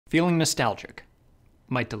Feeling nostalgic.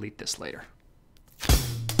 Might delete this later.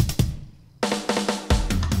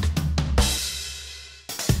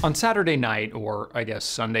 On Saturday night, or I guess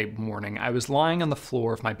Sunday morning, I was lying on the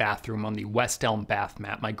floor of my bathroom on the West Elm bath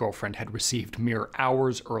mat my girlfriend had received mere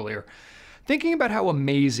hours earlier, thinking about how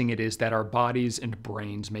amazing it is that our bodies and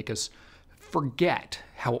brains make us forget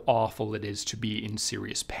how awful it is to be in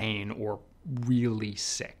serious pain or really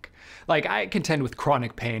sick. Like, I contend with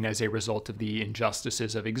chronic pain as a result of the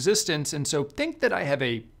injustices of existence, and so think that I have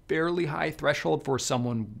a fairly high threshold for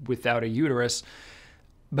someone without a uterus,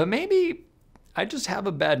 but maybe I just have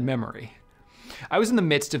a bad memory. I was in the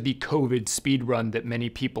midst of the COVID speed run that many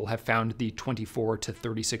people have found the 24 to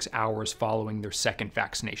 36 hours following their second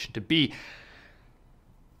vaccination to be.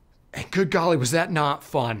 And good golly, was that not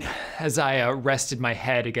fun. As I rested my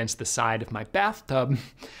head against the side of my bathtub,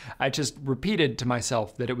 I just repeated to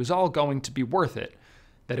myself that it was all going to be worth it,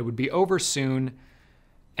 that it would be over soon,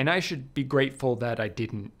 and I should be grateful that I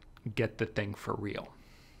didn't get the thing for real.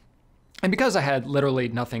 And because I had literally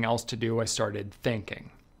nothing else to do, I started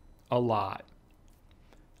thinking a lot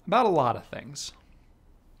about a lot of things.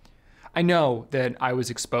 I know that I was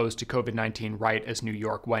exposed to COVID-19 right as New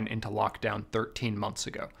York went into lockdown 13 months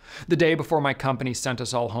ago. The day before my company sent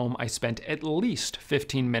us all home, I spent at least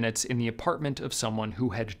 15 minutes in the apartment of someone who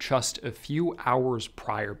had just a few hours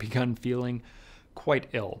prior begun feeling quite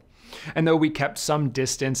ill. And though we kept some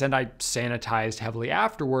distance and I sanitized heavily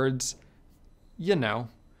afterwards, you know.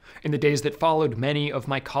 In the days that followed, many of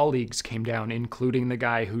my colleagues came down, including the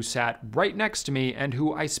guy who sat right next to me and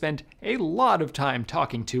who I spent a lot of time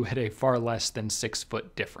talking to at a far less than 6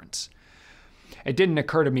 foot difference. It didn't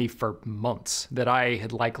occur to me for months that I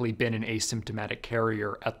had likely been an asymptomatic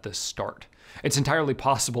carrier at the start. It's entirely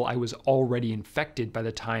possible I was already infected by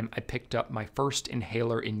the time I picked up my first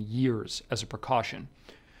inhaler in years as a precaution.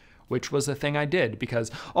 Which was a thing I did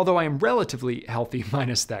because, although I am relatively healthy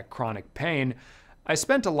minus that chronic pain, I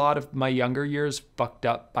spent a lot of my younger years fucked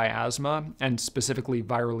up by asthma, and specifically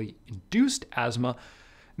virally induced asthma,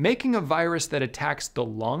 making a virus that attacks the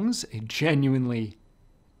lungs a genuinely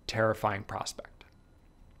terrifying prospect.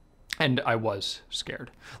 And I was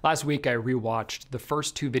scared. Last week I rewatched the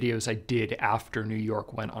first 2 videos I did after New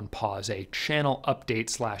York went on pause, a channel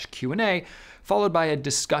update / Q&A, followed by a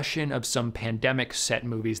discussion of some pandemic set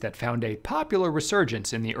movies that found a popular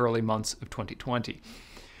resurgence in the early months of 2020.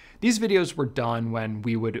 These videos were done when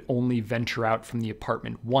we would only venture out from the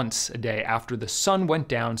apartment once a day after the sun went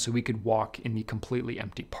down so we could walk in the completely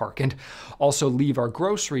empty park, and also leave our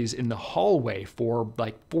groceries in the hallway for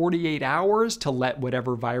like 48 hours to let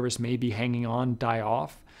whatever virus may be hanging on die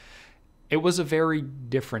off. It was a very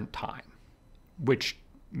different time, which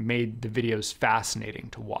made the videos fascinating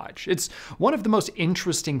to watch. It's one of the most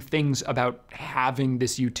interesting things about having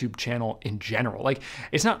this YouTube channel in general. Like,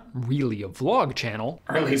 it's not really a vlog channel,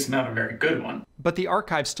 or at least not a very good one, but the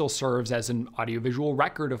archive still serves as an audiovisual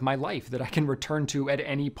record of my life that I can return to at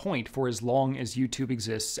any point for as long as YouTube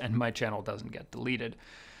exists and my channel doesn't get deleted.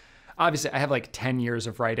 Obviously, I have like 10 years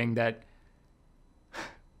of writing that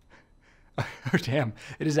oh damn,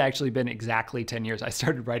 it has actually been exactly 10 years. I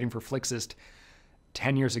started writing for Flixist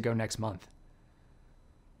 10 years ago next month.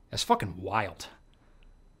 That's fucking wild.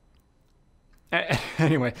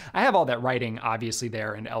 Anyway, I have all that writing obviously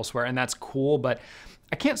there and elsewhere, and that's cool, but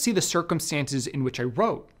I can't see the circumstances in which I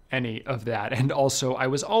wrote any of that. And also, I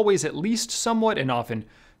was always at least somewhat and often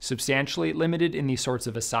substantially limited in the sorts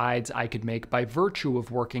of asides I could make by virtue of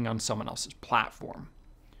working on someone else's platform.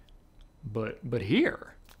 But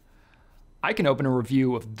here, I can open a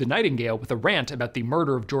review of The Nightingale with a rant about the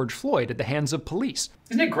murder of George Floyd at the hands of police.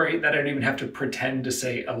 Isn't it great that I don't even have to pretend to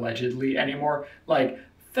say allegedly anymore? Like,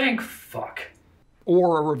 thank fuck.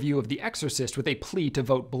 Or a review of The Exorcist with a plea to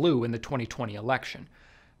vote blue in the 2020 election.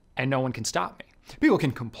 And no one can stop me. People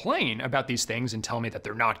can complain about these things and tell me that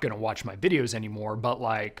they're not gonna watch my videos anymore, but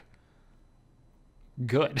like,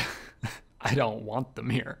 good. I don't want them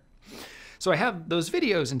here. So I have those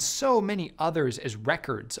videos and so many others as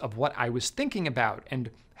records of what I was thinking about and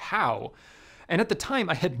how. And at the time,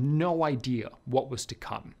 I had no idea what was to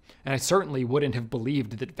come. And I certainly wouldn't have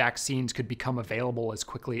believed that vaccines could become available as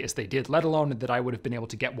quickly as they did, let alone that I would have been able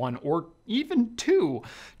to get one or even 2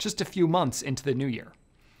 just a few months into the new year.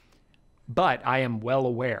 But I am well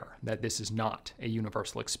aware that this is not a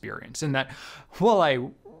universal experience, and that while I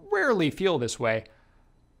rarely feel this way,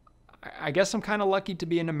 I guess I'm kind of lucky to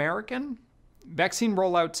be an American. Vaccine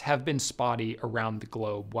rollouts have been spotty around the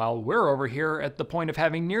globe, while we're over here at the point of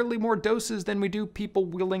having nearly more doses than we do people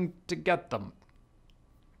willing to get them.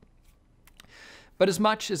 But as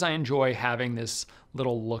much as I enjoy having this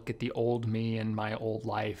little look at the old me and my old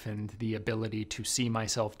life and the ability to see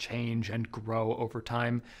myself change and grow over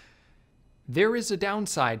time, there is a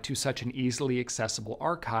downside to such an easily accessible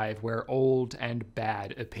archive where old and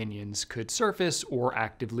bad opinions could surface or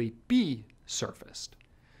actively be surfaced.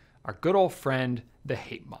 Our good old friend, the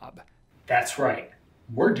hate mob. That's right,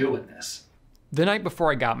 we're doing this. The night before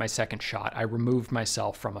I got my second shot, I removed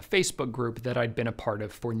myself from a Facebook group that I'd been a part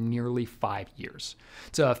of for nearly 5 years.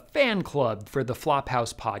 It's a fan club for the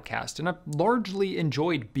Flophouse podcast, and I've largely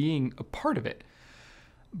enjoyed being a part of it.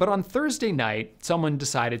 But on Thursday night, someone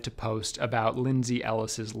decided to post about Lindsay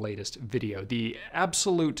Ellis's latest video, the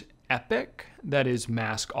absolute epic that is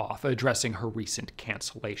Mask Off, addressing her recent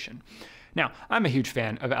cancellation. Now, I'm a huge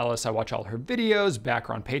fan of Ellis. I watch all her videos, back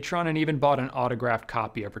her on Patreon, and even bought an autographed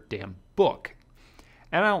copy of her damn book.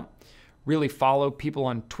 And I don't really follow people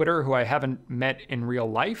on Twitter who I haven't met in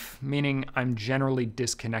real life, meaning I'm generally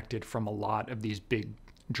disconnected from a lot of these big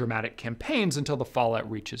dramatic campaigns until the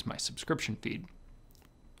fallout reaches my subscription feed.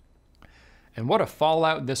 And what a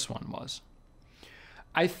fallout this one was.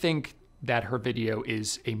 I think that her video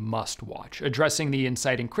is a must-watch, addressing the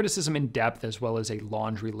inciting criticism in depth as well as a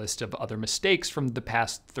laundry list of other mistakes from the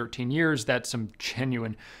past 13 years that some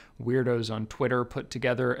genuine weirdos on Twitter put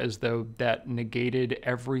together as though that negated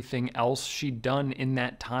everything else she'd done in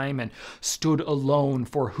that time and stood alone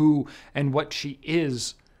for who and what she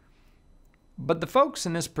is. But the folks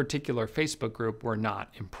in this particular Facebook group were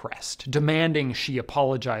not impressed, demanding she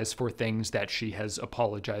apologize for things that she has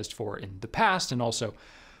apologized for in the past and also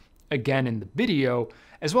again in the video,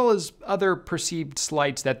 as well as other perceived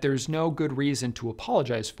slights that there's no good reason to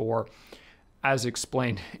apologize for, as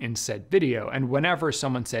explained in said video. And whenever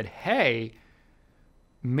someone said, hey,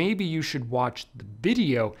 maybe you should watch the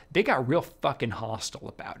video, they got real fucking hostile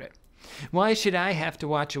about it. Why should I have to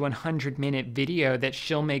watch a 100-minute video that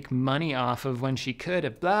she'll make money off of when she could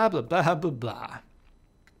have blah, blah, blah, blah, blah.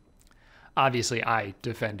 Obviously, I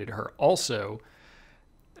defended her also.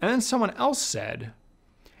 And then someone else said,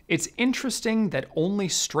 it's interesting that only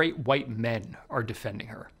straight white men are defending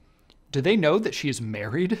her. Do they know that she is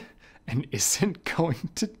married and isn't going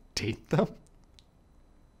to date them?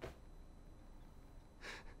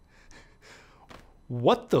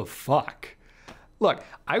 What the fuck? Look,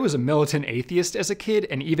 I was a militant atheist as a kid,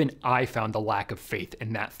 and even I found the lack of faith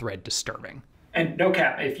in that thread disturbing. And no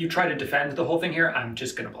cap, if you try to defend the whole thing here, I'm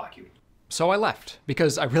just gonna block you. So I left,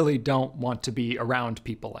 because I really don't want to be around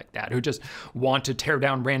people like that, who just want to tear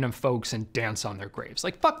down random folks and dance on their graves.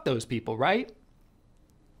 Like, fuck those people, right?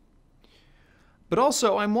 But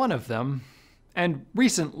also, I'm one of them. And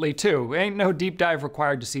recently, too. Ain't no deep dive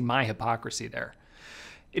required to see my hypocrisy there.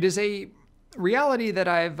 It is a reality that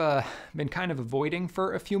I've been kind of avoiding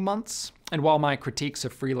for a few months. And while my critiques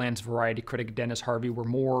of freelance variety critic Dennis Harvey were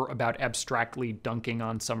more about abstractly dunking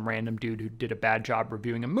on some random dude who did a bad job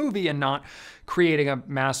reviewing a movie and not creating a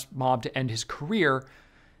mass mob to end his career,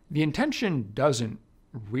 the intention doesn't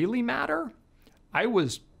really matter. I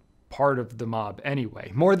was part of the mob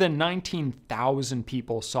anyway. More than 19,000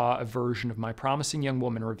 people saw a version of my Promising Young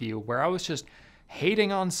Woman review where I was just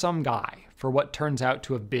hating on some guy for what turns out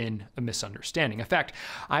to have been a misunderstanding. In fact,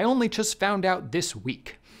 I only just found out this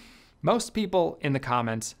week. Most people in the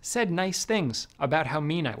comments said nice things about how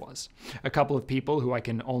mean I was. A couple of people who I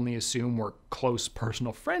can only assume were close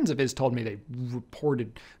personal friends of his told me they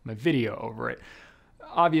reported my video over it.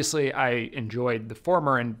 Obviously, I enjoyed the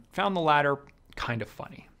former and found the latter kind of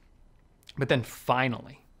funny. But then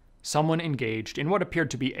finally, someone engaged in what appeared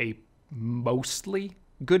to be a mostly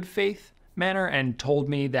good faith manner and told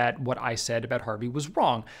me that what I said about Harvey was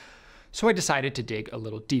wrong. So I decided to dig a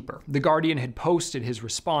little deeper. The Guardian had posted his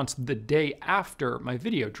response the day after my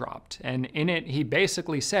video dropped, and in it he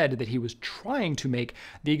basically said that he was trying to make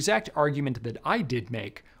the exact argument that I did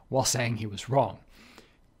make while saying he was wrong.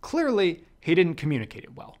 Clearly, he didn't communicate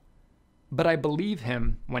it well. But I believe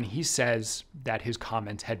him when he says that his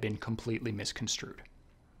comments had been completely misconstrued.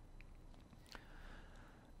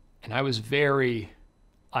 And I was very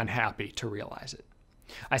unhappy to realize it.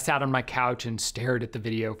 I sat on my couch and stared at the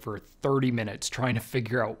video for 30 minutes trying to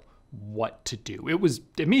figure out what to do. It was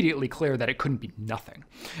immediately clear that it couldn't be nothing.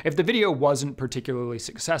 If the video wasn't particularly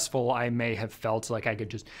successful, I may have felt like I could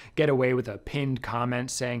just get away with a pinned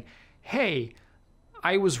comment saying, hey,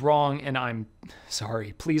 I was wrong and I'm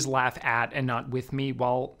sorry. Please laugh at and not with me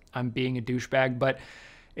while I'm being a douchebag. But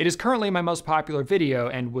it is currently my most popular video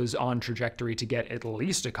and was on trajectory to get at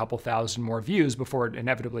least a couple thousand more views before it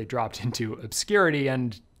inevitably dropped into obscurity,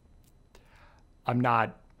 and I'm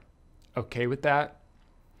not okay with that.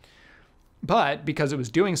 But because it was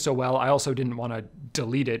doing so well, I also didn't want to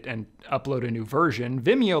delete it and upload a new version.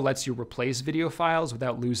 Vimeo lets you replace video files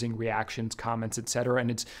without losing reactions, comments, etc. And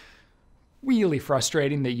it's really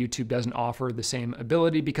frustrating that YouTube doesn't offer the same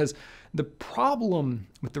ability, because the problem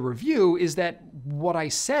with the review is that what I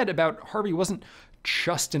said about Harvey wasn't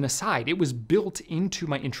just an aside. It was built into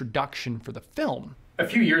my introduction for the film. A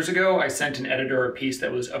few years ago, I sent an editor a piece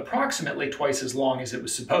that was approximately twice as long as it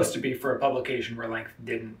was supposed to be for a publication where length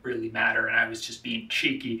didn't really matter, and I was just being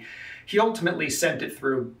cheeky. He ultimately sent it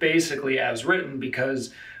through basically as written,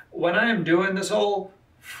 because when I am doing this whole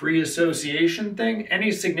free association thing,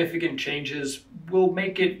 any significant changes will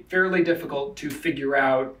make it fairly difficult to figure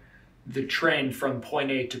out the train from point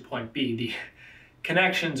A to point B. The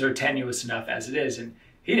connections are tenuous enough as it is, and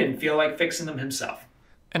he didn't feel like fixing them himself.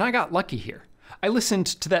 And I got lucky here. I listened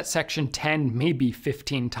to that section 10, maybe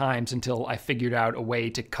 15 times until I figured out a way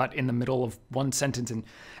to cut in the middle of one sentence and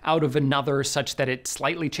out of another such that it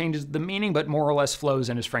slightly changes the meaning but more or less flows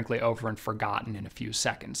and is frankly over and forgotten in a few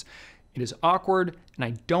seconds. It is awkward and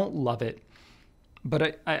I don't love it,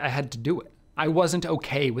 but I had to do it. I wasn't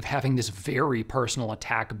okay with having this very personal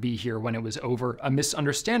attack be here when it was over a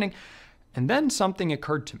misunderstanding, and then something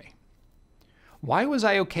occurred to me. Why was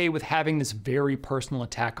I okay with having this very personal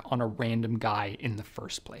attack on a random guy in the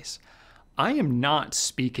first place? I am not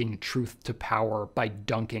speaking truth to power by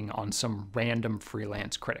dunking on some random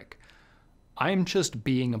freelance critic. I am just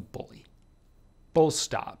being a bully. Full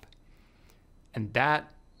stop. And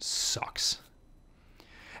that sucks.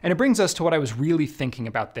 And it brings us to what I was really thinking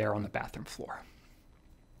about there on the bathroom floor.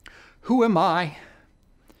 Who am I?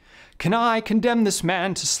 Can I condemn this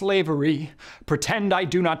man to slavery, pretend I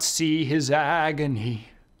do not see his agony?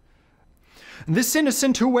 This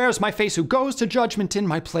innocent who wears my face, who goes to judgment in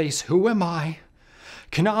my place, who am I?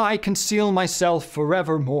 Can I conceal myself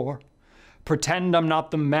forevermore, pretend I'm not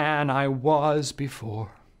the man I was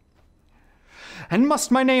before? And must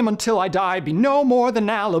my name until I die be no more than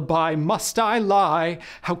alibi? Must I lie?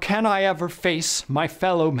 How can I ever face my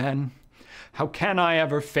fellow men? How can I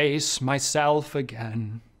ever face myself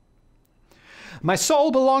again? My soul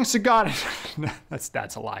belongs to God.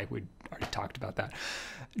 That's a lie. We already talked about that.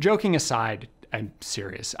 Joking aside, I'm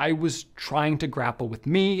serious. I was trying to grapple with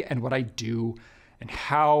me and what I do and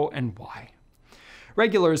how and why.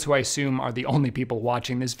 Regulars, who I assume are the only people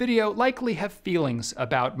watching this video, likely have feelings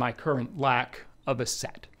about my current lack of a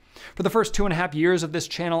set. For the first 2.5 years of this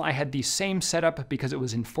channel, I had the same setup because it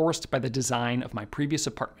was enforced by the design of my previous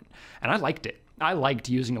apartment, and I liked it. I liked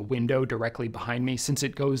using a window directly behind me since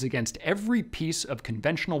it goes against every piece of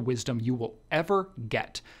conventional wisdom you will ever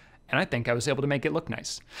get. And I think I was able to make it look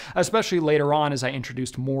nice, especially later on as I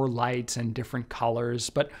introduced more lights and different colors.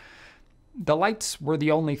 But the lights were the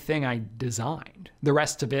only thing I designed. The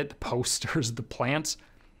rest of it, the posters, the plants,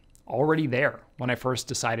 already there when I first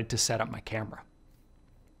decided to set up my camera.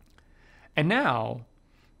 And now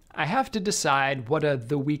I have to decide what a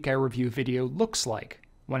The Week I Review video looks like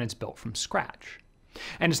when it's built from scratch.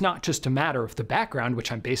 And it's not just a matter of the background,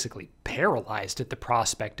 which I'm basically paralyzed at the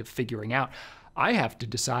prospect of figuring out. I have to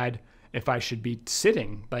decide if I should be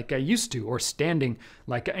sitting like I used to, or standing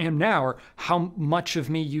like I am now, or how much of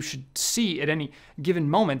me you should see at any given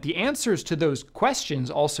moment. The answers to those questions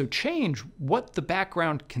also change what the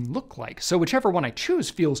background can look like. So whichever one I choose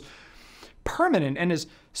feels permanent. And as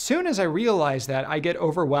soon as I realize that, I get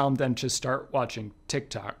overwhelmed and just start watching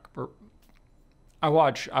TikTok. Or I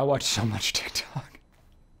watch so much TikTok.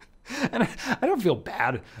 And I don't feel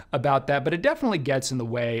bad about that, but it definitely gets in the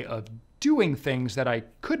way of doing things that I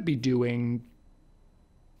could be doing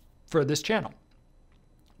for this channel.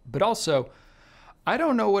 But also, I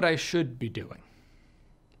don't know what I should be doing.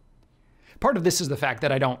 Part of this is the fact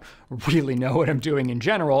that I don't really know what I'm doing in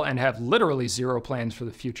general and have literally zero plans for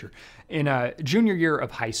the future. In a junior year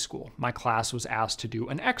of high school, my class was asked to do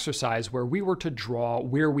an exercise where we were to draw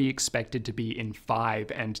where we expected to be in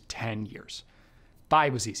 5 and 10 years.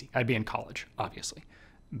 5 was easy. I'd be in college, obviously.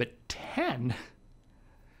 But 10?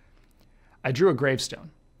 I drew a gravestone.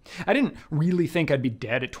 I didn't really think I'd be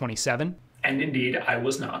dead at 27. And indeed, I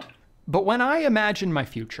was not. But when I imagine my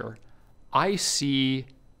future, I see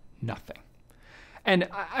nothing. And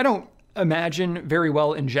I don't imagine very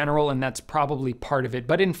well in general, and that's probably part of it.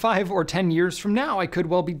 But in 5 or 10 years from now, I could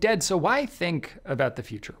well be dead. So why think about the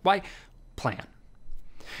future? Why plan?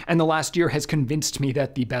 And the last year has convinced me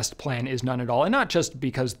that the best plan is none at all. And not just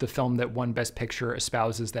because the film that won Best Picture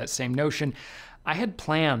espouses that same notion. I had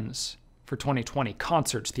plans for 2020,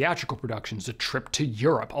 concerts, theatrical productions, a trip to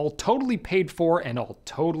Europe, all totally paid for and all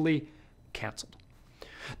totally canceled.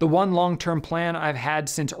 The one long-term plan I've had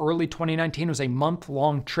since early 2019 was a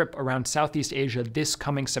month-long trip around Southeast Asia this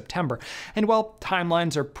coming September. And while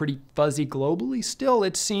timelines are pretty fuzzy globally, still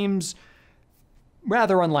it seems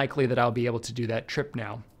rather unlikely that I'll be able to do that trip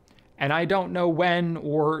now. And I don't know when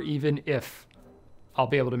or even if I'll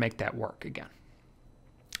be able to make that work again.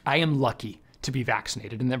 I am lucky to be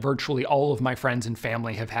vaccinated and that virtually all of my friends and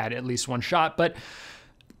family have had at least one shot, but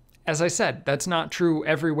as I said, that's not true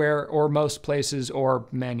everywhere or most places or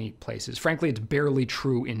many places. Frankly, it's barely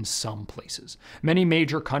true in some places. Many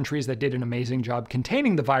major countries that did an amazing job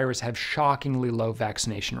containing the virus have shockingly low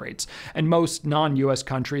vaccination rates. And most non-US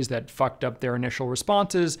countries that fucked up their initial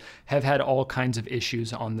responses have had all kinds of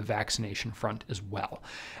issues on the vaccination front as well.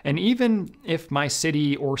 And even if my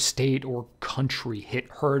city or state or country hit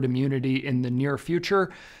herd immunity in the near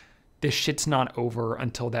future, this shit's not over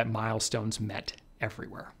until that milestone's met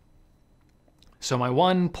everywhere. So my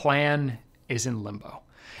one plan is in limbo.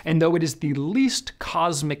 And though it is the least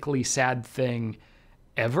cosmically sad thing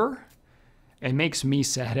ever, it makes me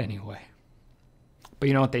sad anyway. But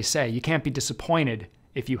you know what they say, you can't be disappointed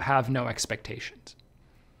if you have no expectations.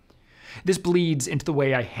 This bleeds into the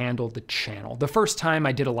way I handle the channel. The first time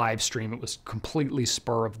I did a live stream, it was completely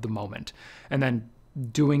spur of the moment. And then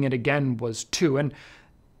doing it again was too. And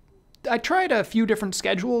I tried a few different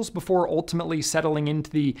schedules before ultimately settling into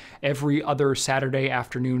the every other Saturday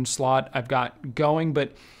afternoon slot I've got going,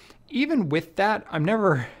 but even with that, I'm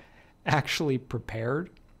never actually prepared.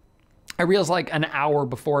 I realize like an hour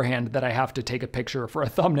beforehand that I have to take a picture for a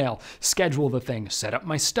thumbnail, schedule the thing, set up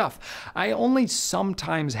my stuff. I only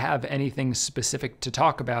sometimes have anything specific to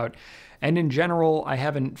talk about, and in general, I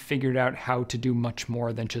haven't figured out how to do much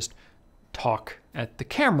more than just talk at the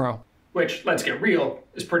camera. Which, let's get real,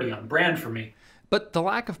 is pretty on brand for me. But the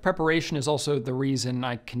lack of preparation is also the reason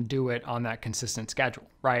I can do it on that consistent schedule,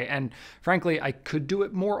 right? And frankly, I could do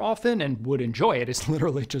it more often and would enjoy it. It's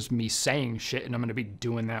literally just me saying shit, and I'm gonna be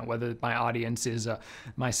doing that whether my audience is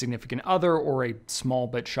my significant other or a small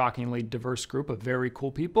but shockingly diverse group of very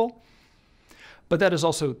cool people. But that is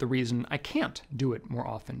also the reason I can't do it more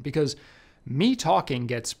often, because me talking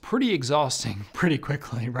gets pretty exhausting pretty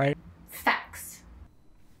quickly, right? Facts.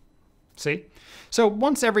 See? So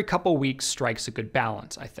once every couple weeks strikes a good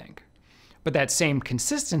balance, I think. But that same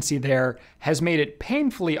consistency there has made it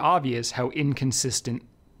painfully obvious how inconsistent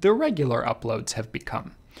the regular uploads have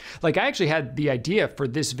become. Like, I actually had the idea for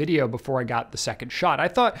this video before I got the second shot. I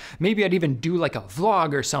thought maybe I'd even do like a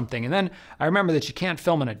vlog or something, and then I remember that you can't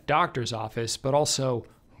film in a doctor's office, but also,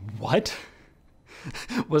 what?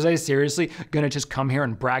 Was I seriously gonna just come here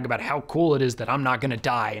and brag about how cool it is that I'm not gonna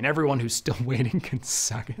die and everyone who's still waiting can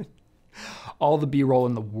suck it? All the B-roll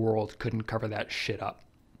in the world couldn't cover that shit up.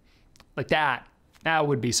 Like that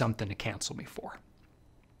would be something to cancel me for.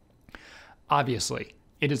 Obviously,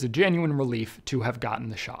 it is a genuine relief to have gotten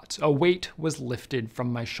the shots. A weight was lifted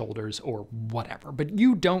from my shoulders or whatever, but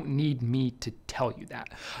you don't need me to tell you that.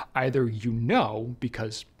 Either you know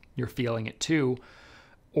because you're feeling it too,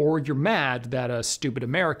 or you're mad that a stupid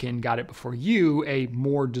American got it before you, a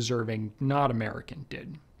more deserving not American,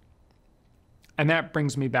 did. And that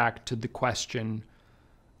brings me back to the question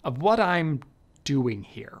of what I'm doing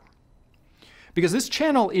here. Because this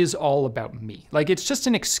channel is all about me. Like, it's just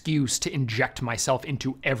an excuse to inject myself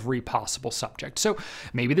into every possible subject. So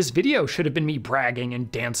maybe this video should have been me bragging and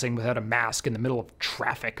dancing without a mask in the middle of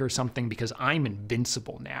traffic or something because I'm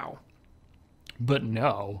invincible now. But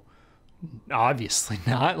no. Obviously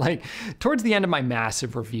not. Like, towards the end of my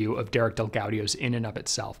massive review of Derek DelGaudio's In and of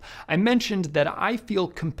Itself, I mentioned that I feel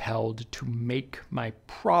compelled to make my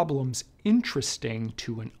problems interesting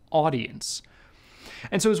to an audience.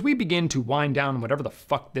 And so as we begin to wind down whatever the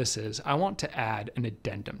fuck this is, I want to add an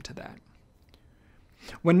addendum to that.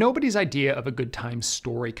 When Nobody's idea of a good time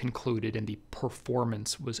story concluded and the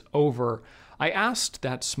performance was over, I asked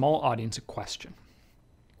that small audience a question.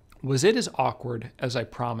 Was it as awkward as I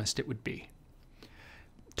promised it would be?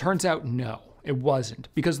 Turns out no, it wasn't,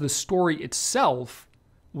 because the story itself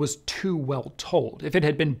was too well told. If it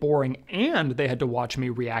had been boring and they had to watch me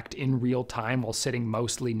react in real time while sitting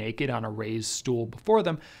mostly naked on a raised stool before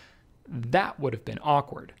them, that would have been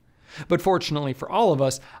awkward. But fortunately for all of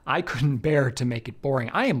us, I couldn't bear to make it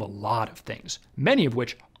boring. I am a lot of things, many of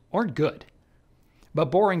which aren't good.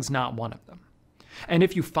 But boring's not one of them. And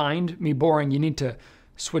if you find me boring, you need to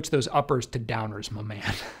switch those uppers to downers, my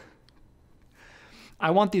man. I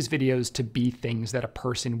want these videos to be things that a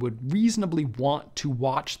person would reasonably want to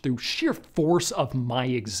watch through sheer force of my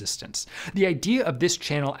existence. The idea of this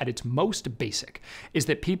channel at its most basic is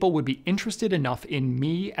that people would be interested enough in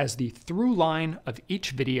me as the through line of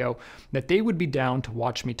each video that they would be down to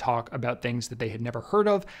watch me talk about things that they had never heard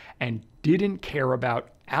of and didn't care about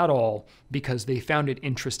at all because they found it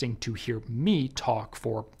interesting to hear me talk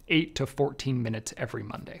for 8 to 14 minutes every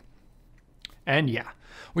Monday. And yeah,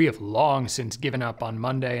 we have long since given up on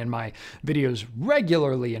Monday, and my videos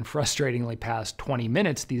regularly and frustratingly pass 20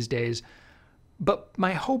 minutes these days. But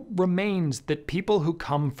my hope remains that people who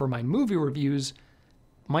come for my movie reviews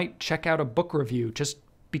might check out a book review just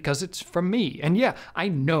because it's from me. And yeah, I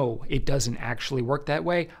know it doesn't actually work that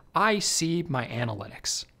way. I see my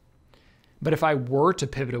analytics. But if I were to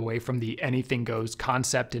pivot away from the anything goes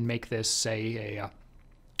concept and make this, say, a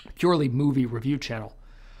purely movie review channel,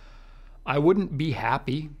 I wouldn't be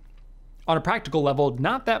happy. On a practical level,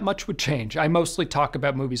 not that much would change. I mostly talk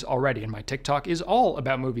about movies already, and my TikTok is all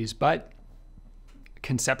about movies, but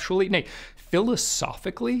conceptually, nay,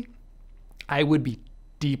 philosophically, I would be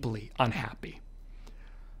deeply unhappy.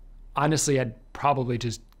 Honestly, I'd probably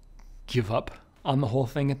just give up on the whole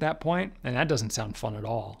thing at that point, and that doesn't sound fun at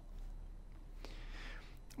all.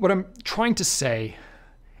 What I'm trying to say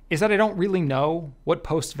is that I don't really know what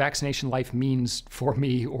post-vaccination life means for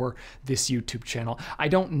me or this YouTube channel. I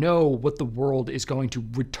don't know what the world is going to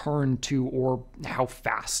return to or how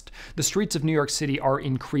fast. The streets of New York City are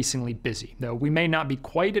increasingly busy. Though we may not be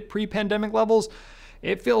quite at pre-pandemic levels,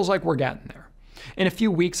 it feels like we're getting there. In a few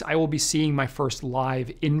weeks, I will be seeing my first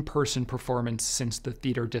live in-person performance since the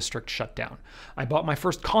theater district shut down. I bought my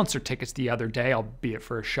first concert tickets the other day, albeit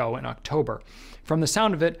for a show in October. From the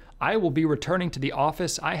sound of it, I will be returning to the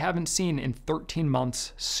office I haven't seen in 13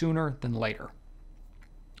 months sooner than later.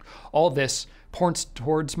 All this points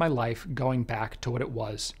towards my life going back to what it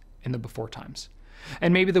was in the before times.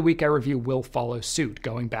 And maybe the week I review will follow suit,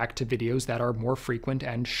 going back to videos that are more frequent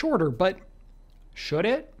and shorter, but should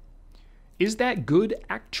it? Is that good,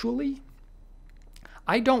 actually?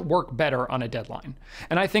 I don't work better on a deadline,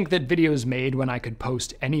 and I think that videos made when I could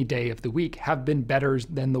post any day of the week have been better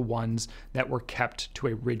than the ones that were kept to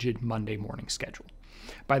a rigid Monday morning schedule.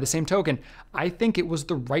 By the same token, I think it was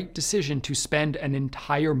the right decision to spend an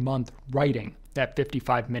entire month writing that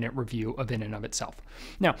 55-minute review of In and of Itself.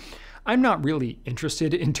 Now, I'm not really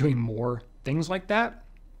interested in doing more things like that,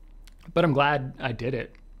 but I'm glad I did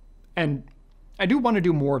it. And I do want to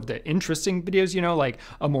do more of the interesting videos, you know, like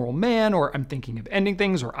A Moral Man, or I'm Thinking of Ending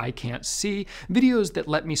Things, or I Can't See. Videos that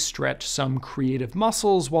let me stretch some creative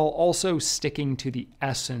muscles while also sticking to the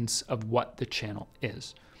essence of what the channel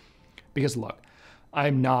is. Because look,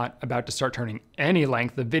 I'm not about to start turning any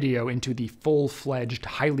length of video into the full-fledged,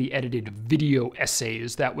 highly edited video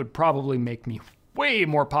essays that would probably make me way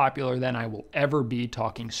more popular than I will ever be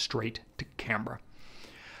talking straight to camera.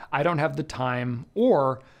 I don't have the time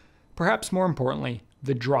or, perhaps more importantly,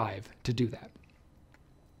 the drive to do that.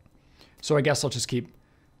 So I guess I'll just keep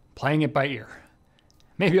playing it by ear.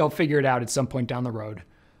 Maybe I'll figure it out at some point down the road,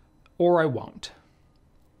 or I won't.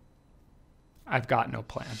 I've got no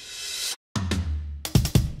plan.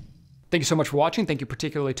 Thank you so much for watching. Thank you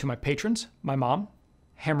particularly to my patrons, my mom,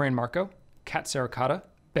 Hammer and Marco, Kat Saracata,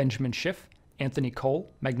 Benjamin Schiff, Anthony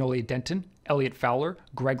Cole, Magnolia Denton, Elliot Fowler,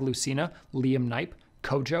 Greg Lucina, Liam Knipe,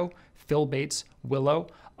 Kojo, Phil Bates, Willow,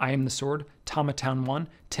 I Am the Sword, Tomatown 1,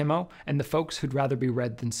 Timo, and the folks who'd rather be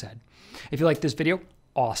read than said. If you like this video,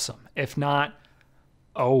 awesome. If not,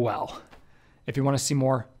 oh well. If you want to see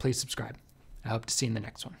more, please subscribe. I hope to see you in the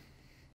next one.